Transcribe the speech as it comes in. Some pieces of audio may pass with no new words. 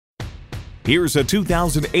Here's a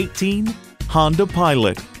 2018 Honda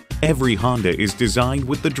Pilot. Every Honda is designed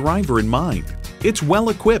with the driver in mind. It's well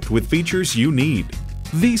equipped with features you need.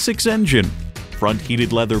 V6 engine, front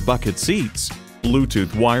heated leather bucket seats,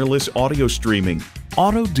 Bluetooth wireless audio streaming,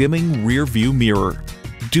 auto dimming rear view mirror,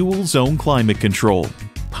 dual zone climate control,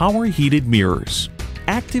 power heated mirrors,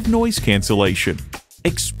 active noise cancellation,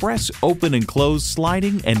 express open and close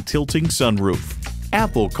sliding and tilting sunroof,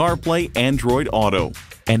 Apple CarPlay Android Auto,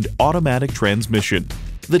 and automatic transmission.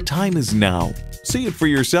 The time is now. See it for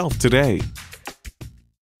yourself today.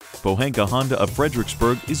 Pohanka Honda of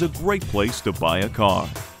Fredericksburg is a great place to buy a car.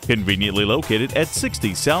 Conveniently located at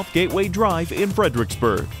 60 South Gateway Drive in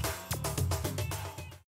Fredericksburg.